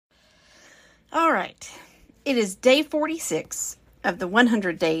All right. It is day 46 of the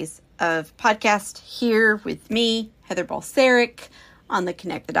 100 days of podcast here with me, Heather Balsaric, on the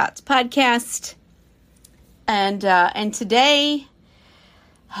Connect the Dots podcast. And today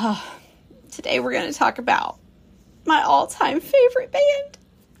we're going to talk about my all-time favorite band.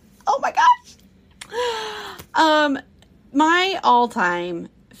 Oh my gosh. My all-time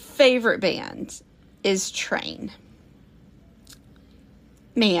favorite band is Train.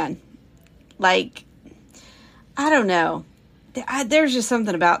 Man, like, I don't know. There's just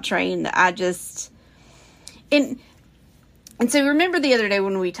something about Train that I just... And so remember the other day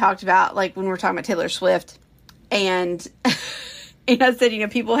when we talked about, like, when we were talking about Taylor Swift, and, and I said,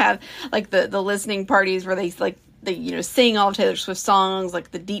 people have, like, the listening parties where they sing all of Taylor Swift songs,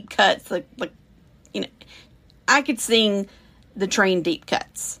 like, the deep cuts, like, I could sing the Train deep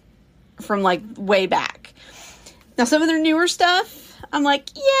cuts from, like, way back. Now, some of their newer stuff, I'm like,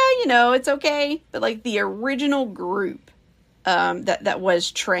 yeah, it's okay. But, like, the original group that was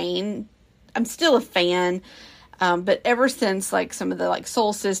Train, I'm still a fan. But ever since, like, some of the, like,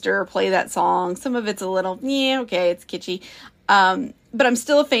 Soul Sister, Play That Song, some of it's a little, okay, it's kitschy. But I'm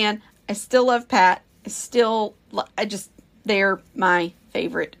still a fan. I still love Pat. They're my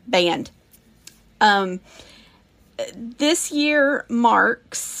favorite band. This year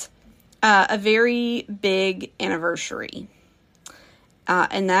marks a very big anniversary.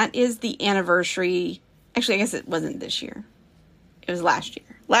 And that is the anniversary. Actually, I guess it wasn't this year. It was last year.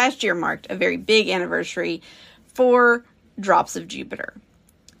 Last year marked a very big anniversary for Drops of Jupiter.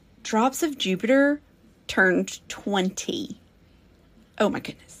 Drops of Jupiter turned 20. Oh my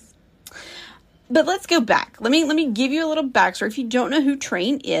goodness. But let's go back. Let me give you a little backstory. If you don't know who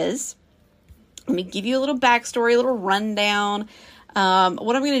Train is, let me give you a little backstory, a little rundown. What I'm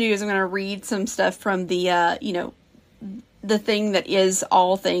going to do is I'm going to read some stuff from the, the thing that is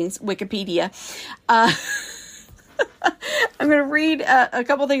all things Wikipedia. I'm going to read a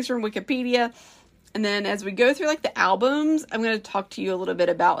couple things from Wikipedia. And then as we go through, like, the albums, I'm going to talk to you a little bit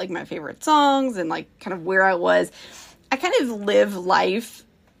about, like, my favorite songs and, like, kind of where I was. I kind of live life,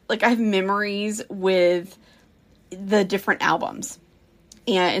 like, I have memories with the different albums.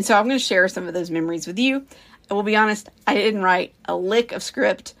 And so I'm going to share some of those memories with you. I will be honest, I didn't write a lick of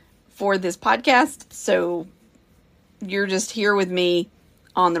script for this podcast, so you're just here with me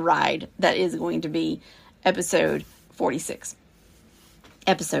on the ride that is going to be episode 46.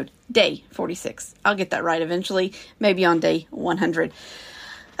 Day 46. I'll get that right eventually, maybe on day 100.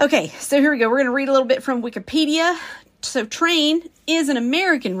 Okay, so here we go. We're going to read a little bit from Wikipedia. So Train is an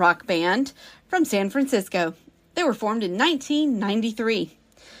American rock band from San Francisco. They were formed in 1993.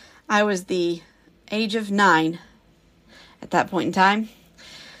 I was the age of 9 at that point in time.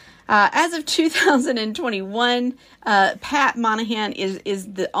 As of 2021, Pat Monahan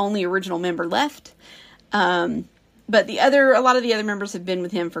is the only original member left. But a lot of the other members have been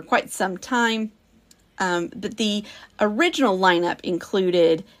with him for quite some time. But the original lineup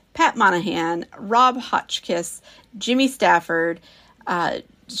included Pat Monahan, Rob Hotchkiss, Jimmy Stafford,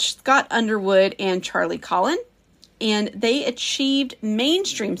 Scott Underwood, and Charlie Collin. And they achieved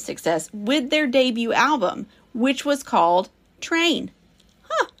mainstream success with their debut album, which was called Train.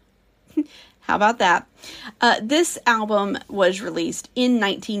 How about that? This album was released in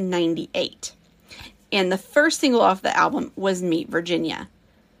 1998. And the first single off the album was Meet Virginia.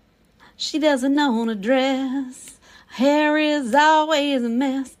 She doesn't own a dress. Hair is always a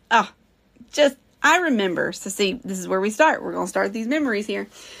mess. I remember. So see, this is where we start. We're going to start these memories here.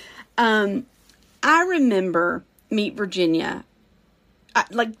 I remember Meet Virginia.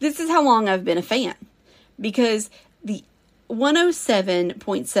 This is how long I've been a fan. Because the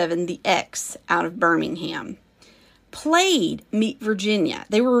 107.7 The X out of Birmingham played Meet Virginia.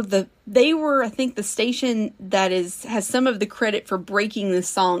 They were I think the station that has some of the credit for breaking this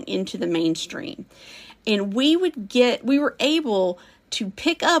song into the mainstream. And we were able to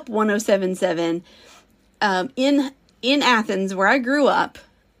pick up 107.7 in Athens, where I grew up,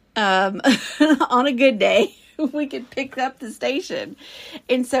 on a good day. We could pick up the station.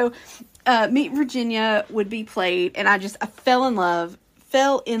 And so Meet Virginia would be played, and I fell in love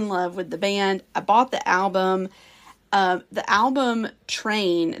with the band. I bought the album. The album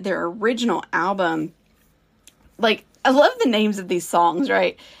Train, their original album, like, I love the names of these songs,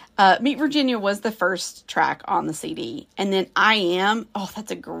 right? Meet Virginia was the first track on the CD. And then I Am,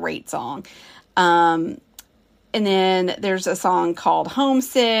 that's a great song. And then there's a song called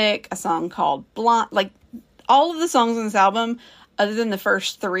Homesick, a song called Blonde. Like, all of the songs on this album, other than the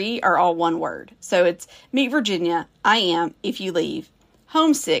first 3, are all one word. So it's Meet Virginia, I Am, If You Leave,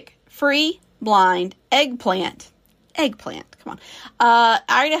 Homesick, Free, Blind, Eggplant, come on,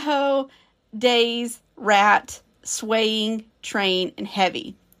 Idaho, Days, Rat, Swaying, Train, and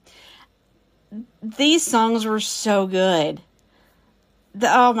Heavy. These songs were so good.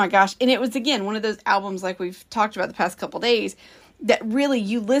 Oh my gosh. And it was, again, one of those albums like we've talked about the past couple days that really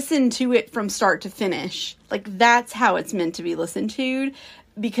you listen to it from start to finish. Like, that's how it's meant to be listened to,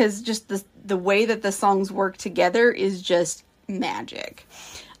 because just the way that the songs work together is just magic.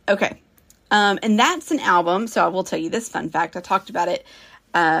 Okay. And that's an album. So I will tell you this fun fact. I talked about it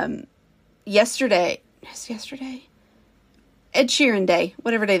yesterday. Ed Sheeran Day,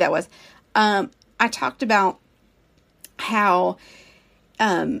 whatever day that was. I talked about how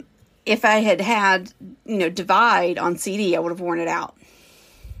if I had Divide on CD, I would have worn it out.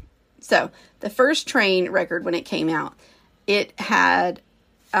 So the first Train record, when it came out, it had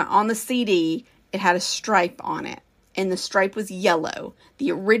on the CD, it had a stripe on it, and the stripe was yellow.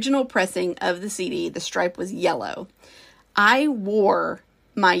 The original pressing of the CD, the stripe was yellow. I wore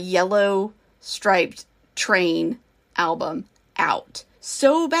my yellow striped Train album out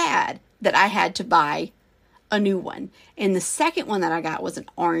so bad that I had to buy a new one. And the second one that I got was an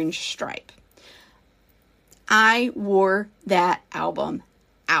orange stripe. I wore that album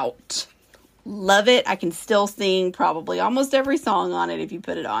out. Love it. I can still sing probably almost every song on it if you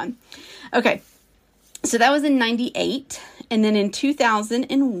put it on. Okay. So that was in 98. And then in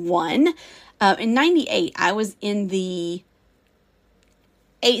 2001, in 98, I was in the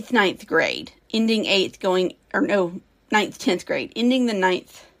 8th, 9th grade, ending 8th, 9th, 10th grade, ending the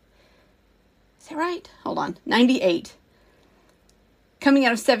 9th. Is that right? Hold on. 98. Coming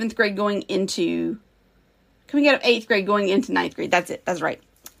out of 7th grade, coming out of 8th grade, going into 9th grade. That's it. That's right.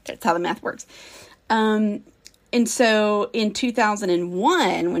 That's how the math works. And so in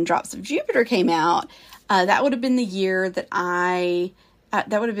 2001, when Drops of Jupiter came out, that would have been the year that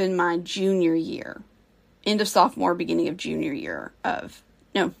that would have been my junior year. End of sophomore, beginning of junior year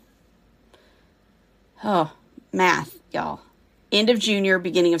math, y'all. End of junior,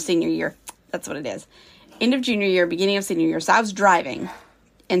 beginning of senior year. That's what it is. End of junior year, beginning of senior year. So I was driving.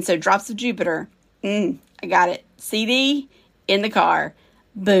 And so Drops of Jupiter, I got it. CD in the car.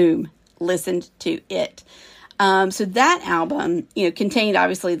 Boom. Listened to it. So that album, contained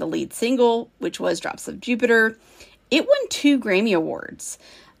obviously the lead single, which was Drops of Jupiter. It won 2 Grammy Awards.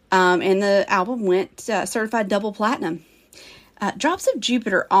 And the album went certified double platinum. Drops of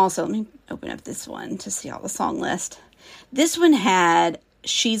Jupiter also, let me open up this one to see all the song list. This one had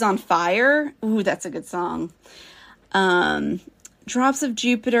She's on Fire. Ooh, that's a good song. Drops of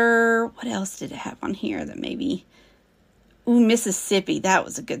Jupiter. What else did it have on here that maybe... Ooh, Mississippi. That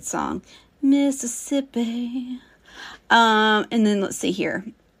was a good song. Mississippi. And then let's see here.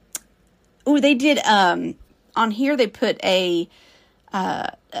 Ooh, they did... on here they put their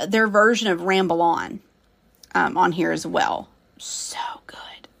version of Ramble On here as well. So good.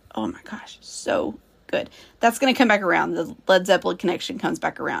 Oh my gosh. So good. That's going to come back around. The Led Zeppelin connection comes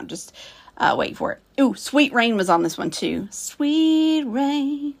back around. Just wait for it. Ooh, Sweet Rain was on this one too. Sweet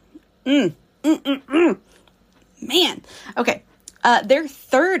Rain. Man. Okay. Their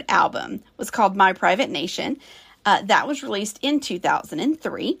third album was called My Private Nation. That was released in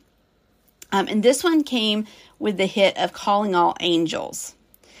 2003. And this one came with the hit of Calling All Angels.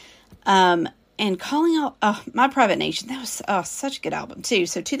 And My Private Nation, that was such a good album too.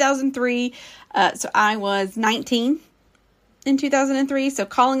 So 2003, so I was 19 in 2003. So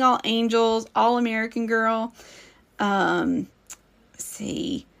Calling All Angels, All American Girl. Let's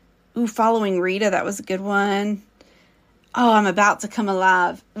see. Ooh, Following Rita, that was a good one. Oh, I'm About to Come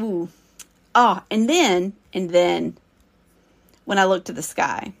Alive. Ooh. Oh, and then When I Look to the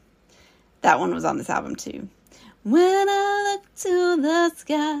Sky. That one was on this album too. When I look to the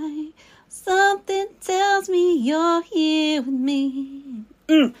sky, something tells me you're here with me.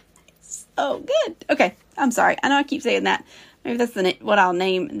 So good. Okay, I'm sorry. I know I keep saying that. Maybe that's what I'll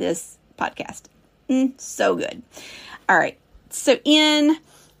name this podcast. So good. All right. So then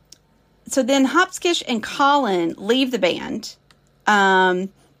Hopskish and Colin leave the band.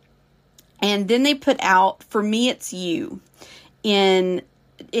 And then they put out For Me It's You in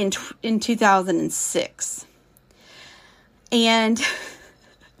 2006. And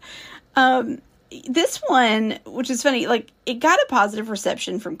this one, which is funny, like, it got a positive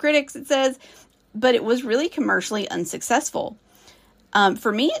reception from critics, it says, but it was really commercially unsuccessful.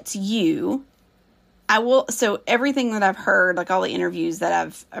 For Me It's You, so everything that I've heard, like all the interviews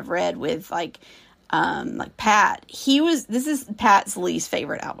that I've read with like Pat, this is Pat's least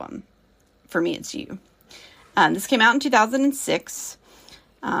favorite album, For Me It's You. This came out in 2006.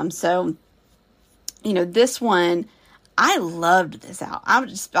 So, this one, I loved this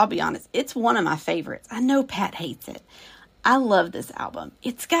album. I'll be honest. It's one of my favorites. I know Pat hates it. I love this album.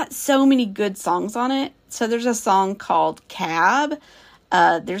 It's got so many good songs on it. So there's a song called Cab.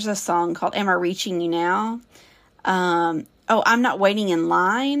 There's a song called Am I Reaching You Now? I'm Not Waiting in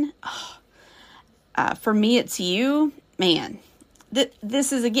Line. For Me It's You. Man,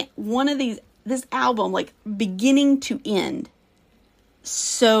 this is, again, one of these, this album, like, beginning to end,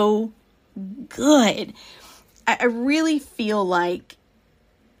 so good. I really feel like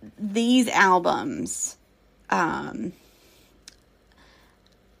these albums, let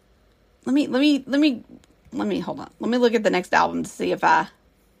me hold on. Let me look at the next album to see if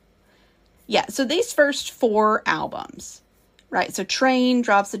so these first 4 albums, right? So Train,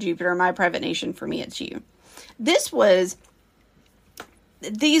 Drops of Jupiter, My Private Nation, For Me It's You. These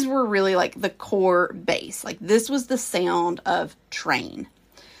were really like the core base. Like, this was the sound of Train.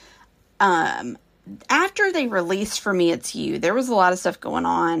 After they released For Me It's You, there was a lot of stuff going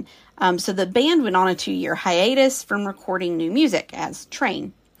on. So the band went on a 2-year hiatus from recording new music as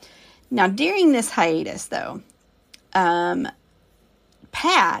Train. Now, during this hiatus, though,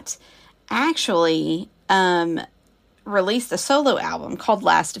 Pat actually released a solo album called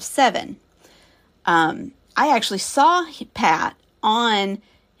Last of Seven. I actually saw Pat on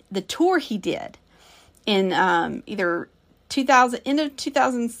the tour he did in either end of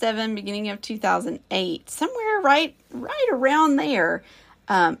 2007, beginning of 2008, somewhere right around there.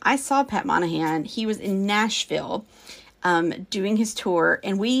 I saw Pat Monahan. He was in Nashville doing his tour,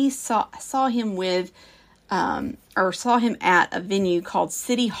 and we saw him saw him at a venue called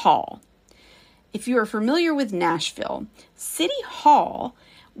City Hall. If you are familiar with Nashville, City Hall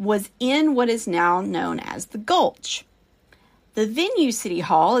was in what is now known as the Gulch. The venue, City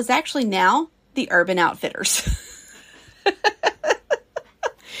Hall, is actually now the Urban Outfitters.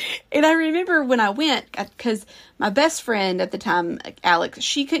 And I remember when I went, because my best friend at the time, Alex,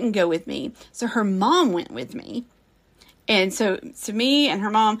 she couldn't go with me. So her mom went with me. And so me and her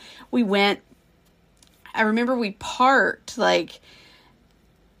mom, we went. I remember we parked, like,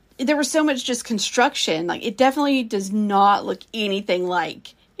 there was so much just construction. Like, it definitely does not look anything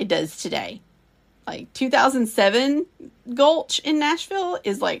like it does today. Like, 2007 Gulch in Nashville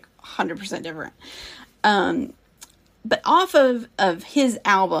is, like, 100% different. But off of his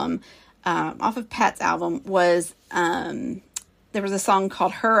album, off of Pat's album, was, there was a song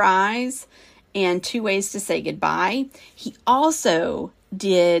called Her Eyes and Two Ways to Say Goodbye. He also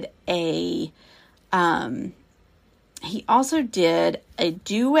did a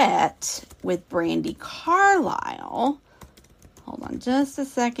duet with Brandi Carlile. Hold on just a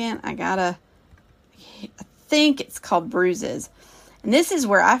second. I think it's called Bruises. And this is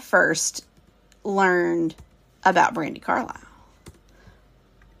where I first learned about Brandi Carlile.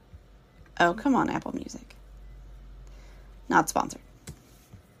 Oh, come on, Apple Music. Not sponsored.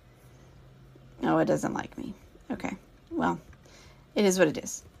 No, it doesn't like me. Okay. Well, it is what it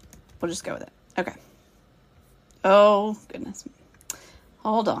is. We'll just go with it. Okay. Oh, goodness.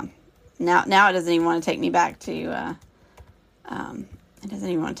 Hold on. Now it doesn't even want to take me back to, it doesn't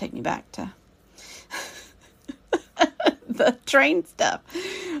even want to take me back to the Train stuff.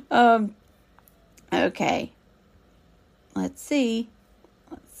 Okay. Let's see.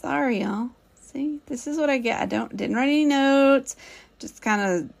 Sorry, y'all. See, this is what I get. Didn't write any notes. Just kind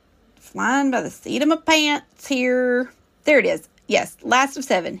of flying by the seat of my pants here. There it is. Yes, Last of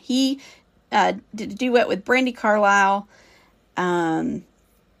Seven. He did a duet with Brandi Carlile. And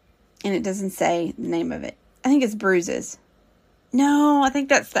it doesn't say the name of it. I think it's Bruises. No, I think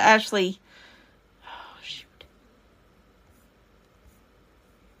that's the Ashley. Oh, shoot.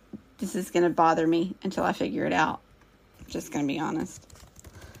 This is going to bother me until I figure it out. I'm just going to be honest.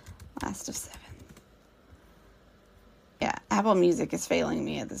 Last of Seven. Yeah, Apple Music is failing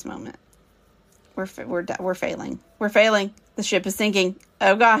me at this moment. We're failing. We're failing. The ship is sinking.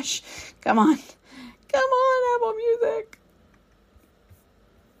 Oh gosh. Come on. Come on, Apple Music.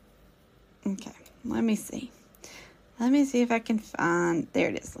 Okay, let me see. Let me see if I can find... There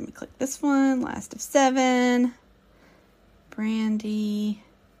it is. Let me click this one. Last of Seven. Brandi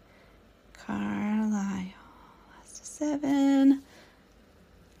Carlile. Last of Seven.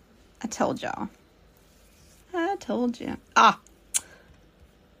 I told y'all. I told you.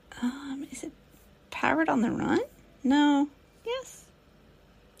 Is it Pirate on the Run? No. Yes.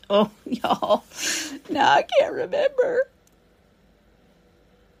 Oh, y'all. Now I can't remember.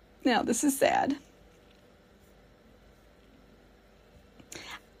 Now, this is sad.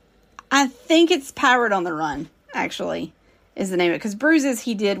 I think it's Pirate on the Run, actually, is the name of it. Because Bruises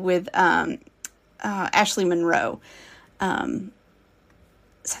he did with Ashley Monroe. So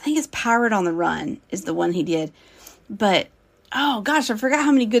I think it's Pirate on the Run is the one he did. But, oh gosh, I forgot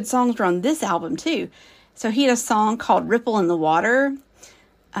how many good songs were on this album, too. So he had a song called Ripple in the Water.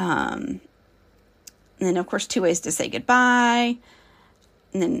 And then, of course, Two Ways to Say Goodbye.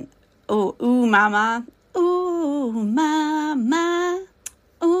 And then, Ooh Mama. Ooh Mama.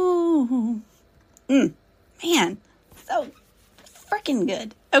 Ooh. Man, so freaking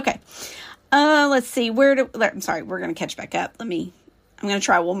good. Okay. Let's see. I'm sorry, we're going to catch back up. I'm going to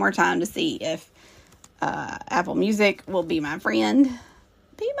try one more time to see if Apple Music will be my friend.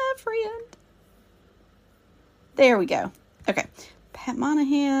 Be my friend. There we go. Okay. Pat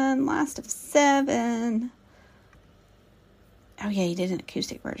Monahan, Last of Seven. Oh, yeah, he did an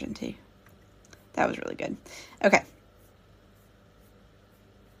acoustic version, too. That was really good. Okay.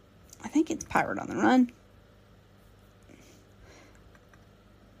 I think it's Pirate on the Run.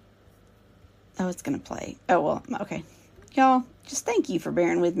 Oh, it's going to play. Oh, well, okay. Y'all, just thank you for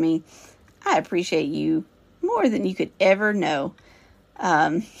bearing with me. I appreciate you more than you could ever know.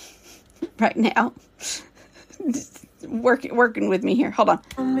 Right now. Just working with me here. Hold on.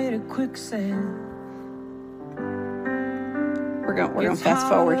 We're going to fast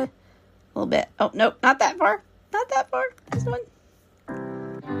forward a little bit. Oh, nope, not that far. Not that far. This one.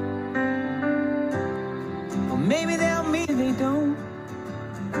 Well, maybe they'll meet, they don't.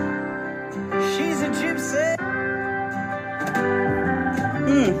 She's a gypsy.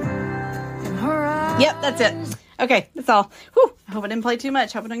 Yep, that's it. Okay, that's all. Whew, I hope I didn't play too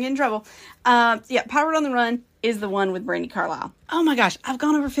much. Hope I don't get in trouble. Yeah, Pirate on the Run is the one with Brandi Carlile. Oh my gosh, I've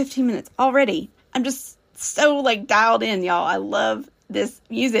gone over 15 minutes already. I'm just so dialed in, y'all. I love this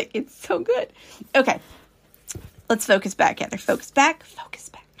music. It's so good. Okay, let's focus back, Heather. Focus back.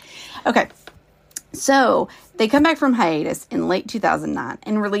 Okay, so they come back from hiatus in late 2009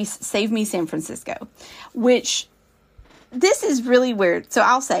 and release Save Me San Francisco, which this is really weird. So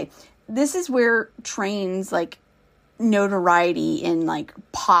I'll say this is where Train's notoriety in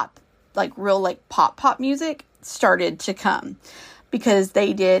pop, real pop music started to come, because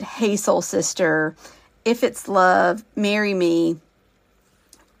they did Hey Soul Sister, If It's Love, Marry Me,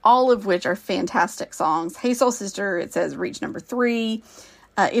 all of which are fantastic songs. Hey Soul Sister, it says, reached number 3.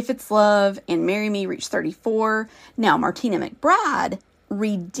 If It's Love and Marry Me reached 34. Now, Martina McBride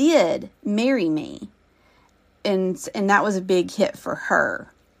redid Marry Me, and that was a big hit for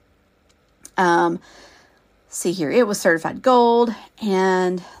her. See here, it was certified gold,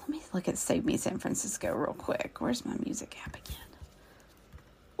 and let me look at Save Me San Francisco real quick. Where's my music app again?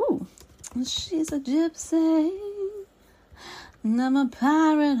 Ooh, she's a gypsy, and I'm a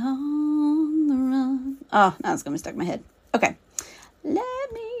pirate on the run. Oh, now it's going to be stuck in my head. Okay,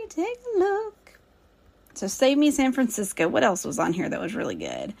 let me take a look. So Save Me San Francisco. What else was on here that was really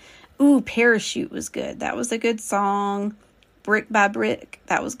good? Ooh, Parachute was good. That was a good song. Brick by Brick.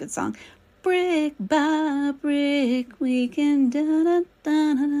 That was a good song. Brick by brick, we can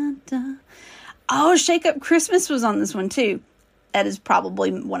da-da-da-da-da. Oh, Shake Up Christmas was on this one too. That is probably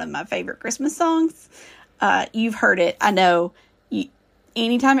one of my favorite Christmas songs. You've heard it. I know.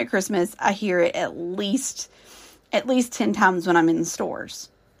 Anytime at Christmas, I hear it at least 10 times when I'm in the stores.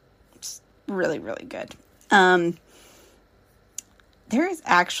 It's really, really good. There is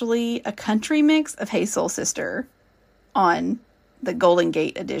actually a country mix of Hey Soul Sister on the Golden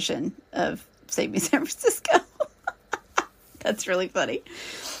Gate edition of Save Me San Francisco. That's really funny.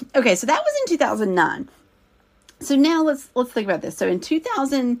 Okay, so that was in 2009. So now let's think about this. So in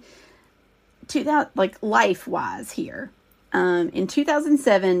 2000 life-wise here, in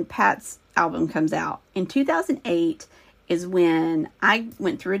 2007, Pat's album comes out. In 2008 is when I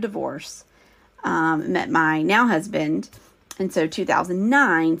went through a divorce, met my now husband, and so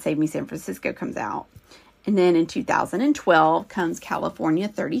 2009, Save Me San Francisco comes out. And then in 2012 comes California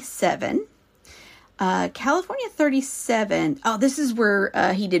 37. California 37, this is where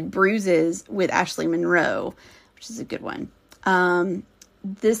he did Bruises with Ashley Monroe, which is a good one.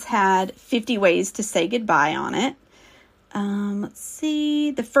 This had 50 Ways to Say Goodbye on it. Let's see.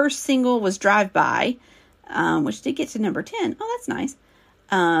 The first single was Drive By, which did get to number 10. Oh, that's nice.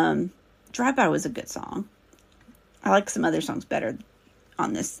 Drive By was a good song. I like some other songs better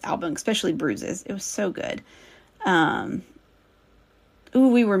on this album, especially Bruises. It was so good.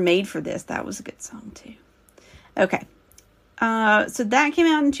 We Were Made for This. That was a good song too. Okay. So that came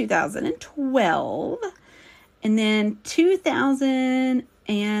out in 2012. And then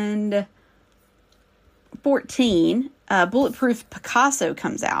 2014, Bulletproof Picasso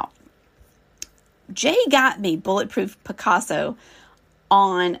comes out. Jay got me Bulletproof Picasso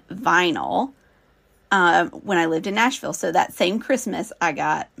on vinyl when I lived in Nashville. So that same Christmas, I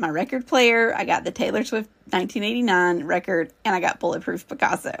got my record player, I got the Taylor Swift 1989 record, and I got Bulletproof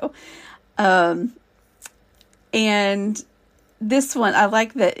Picasso. And this one, I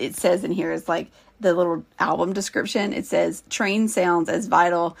like that it says in here is the little album description, it says, Train sound as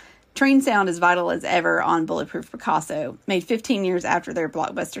vital as ever on Bulletproof Picasso, made 15 years after their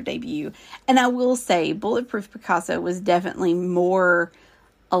blockbuster debut. And I will say, Bulletproof Picasso was definitely more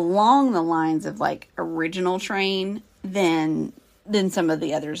along the lines of like original Train than some of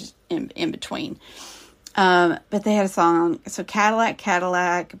the others in between. But they had a song, so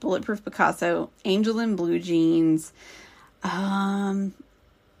Cadillac, Bulletproof Picasso, Angel in Blue Jeans.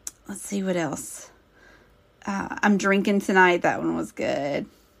 Let's see what else. I'm Drinking Tonight. That one was good.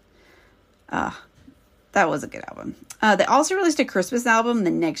 That was a good album. They also released a Christmas album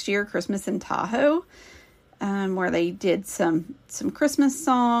the next year, Christmas in Tahoe, where they did some Christmas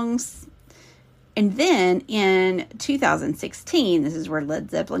songs. And then in 2016, this is where Led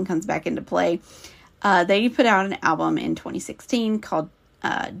Zeppelin comes back into play. They put out an album in 2016 called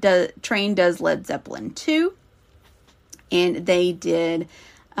Train Does Led Zeppelin 2. And they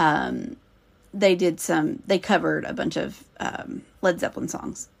covered a bunch of Led Zeppelin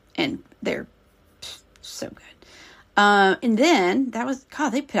songs. And they're so good. And then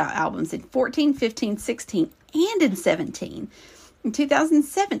they put out albums in 14, 15, 16, and in 17. In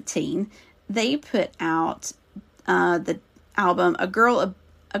 2017, they put out the album A Girl, a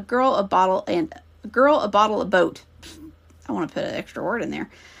Bottle, a Boat. I want to put an extra word in there.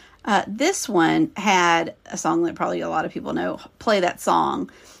 This one had a song that probably a lot of people know, Play That Song,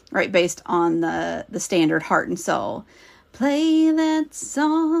 right, based on the standard Heart and Soul. Play that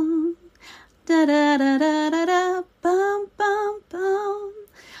song, da da da da da da, bum bum bum.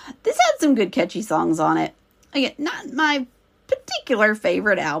 This had some good catchy songs on it. Again, not my particular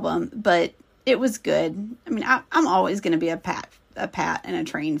favorite album, but it was good. I mean, I'm always going to be a Pat and a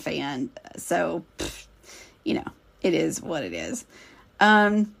Train fan, so it is what it is. They've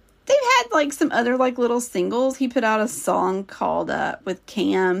had like some other like little singles. He put out a song called with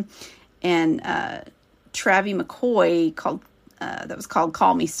Cam and Travie McCoy that was called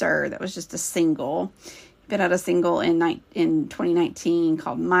Call Me Sir. That was just a single. He put out a single in 2019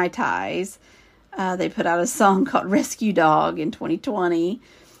 called My Ties. They put out a song called Rescue Dog in 2020.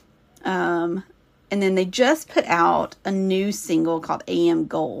 And then they just put out a new single called AM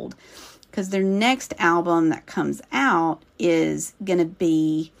Gold, because their next album that comes out is going to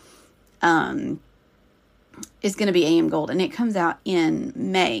be AM Gold, and it comes out in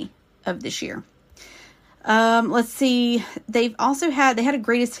May of this year. Let's see. They had a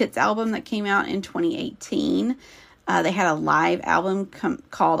greatest hits album that came out in 2018. They had a live album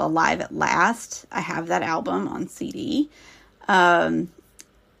called Alive at Last. I have that album on CD.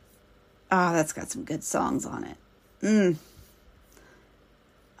 That's got some good songs on it.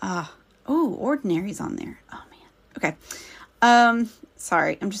 Ordinary's on there. Oh man. Okay.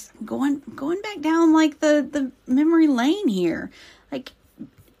 Sorry. I'm just going back down like the memory lane here. Like,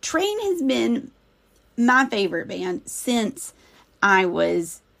 Train has been my favorite band since I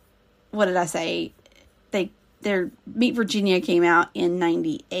was, what did I say? Their Meet Virginia came out in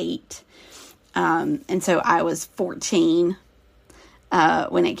 98. And so I was 14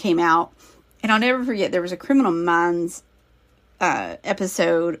 when it came out. And I'll never forget, there was a Criminal Minds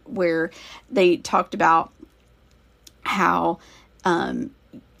episode where they talked about how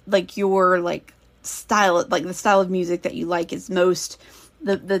your style, like the style of music that you like is most,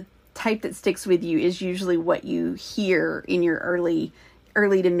 the type that sticks with you is usually what you hear in your early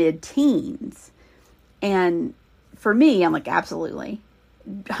to mid teens. And for me, I'm like, absolutely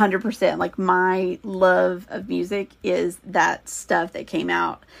 100%. Like, my love of music is that stuff that came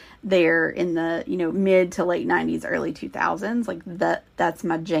out there in the, mid to late 90s, early 2000s. Like, that's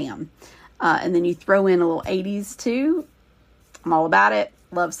my jam. And then you throw in a little 80s too. I'm all about it.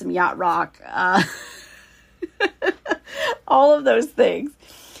 Love some yacht rock. All of those things.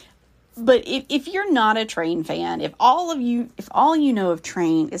 But if you're not a Train fan, if all you know of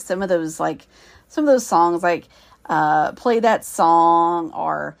Train is some of those songs like Play That Song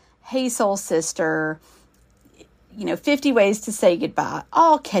or Hey Soul Sister, 50 Ways to Say Goodbye,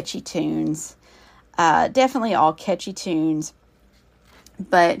 all catchy tunes. Definitely all catchy tunes.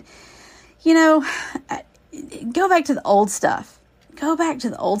 But, go back to the old stuff. Go back to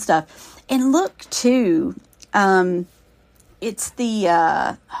the old stuff. And look, too, it's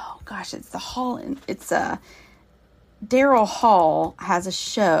the, it's the Hall. It's, Daryl Hall has a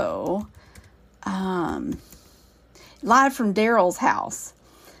show, Live from Daryl's House,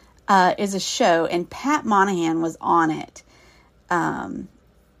 is a show, and Pat Monahan was on it. I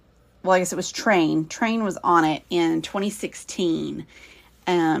guess it was Train. Train was on it in 2016.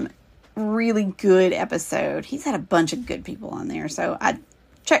 Really good episode. He's had a bunch of good people on there, so I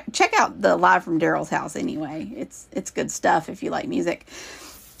check out the Live from Daryl's House anyway. It's good stuff if you like music.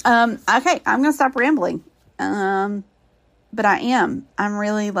 Okay, I'm going to stop rambling. But I'm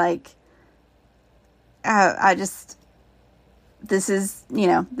really like, this is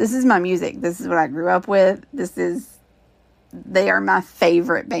my music. This is what I grew up with. They are my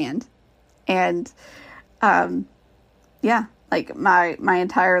favorite band. And, yeah, like my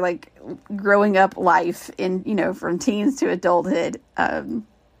entire, like, growing up life in, from teens to adulthood,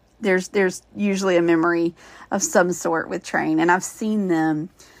 there's usually a memory of some sort with Train. And I've seen them,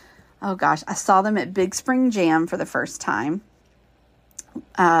 oh gosh, I saw them at Big Spring Jam for the first time,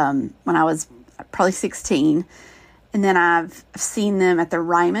 when I was probably 16. And then I've seen them at the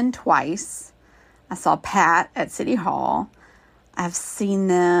Ryman twice. I saw Pat at City Hall. I've seen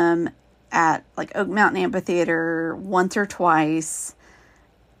them at like Oak Mountain Amphitheater once or twice.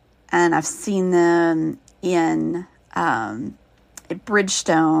 And I've seen them at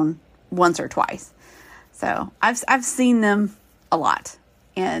Bridgestone once or twice. So I've seen them a lot,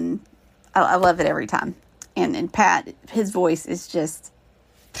 and I love it every time. And Pat, his voice is just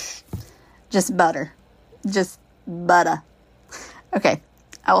butter. Just butter. Okay,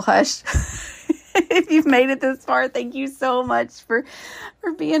 I'll hush. If you've made it this far, thank you so much for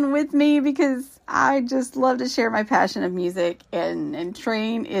being with me, because I just love to share my passion of music, and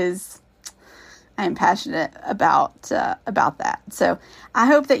Train I am passionate about that. So I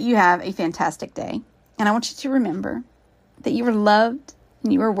hope that you have a fantastic day, and I want you to remember that you are loved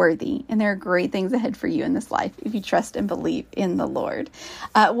and you are worthy, and there are great things ahead for you in this life if you trust and believe in the Lord.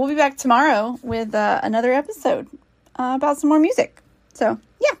 We'll be back tomorrow with another episode about some more music. So,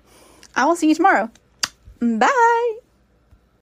 yeah, I will see you tomorrow. Bye.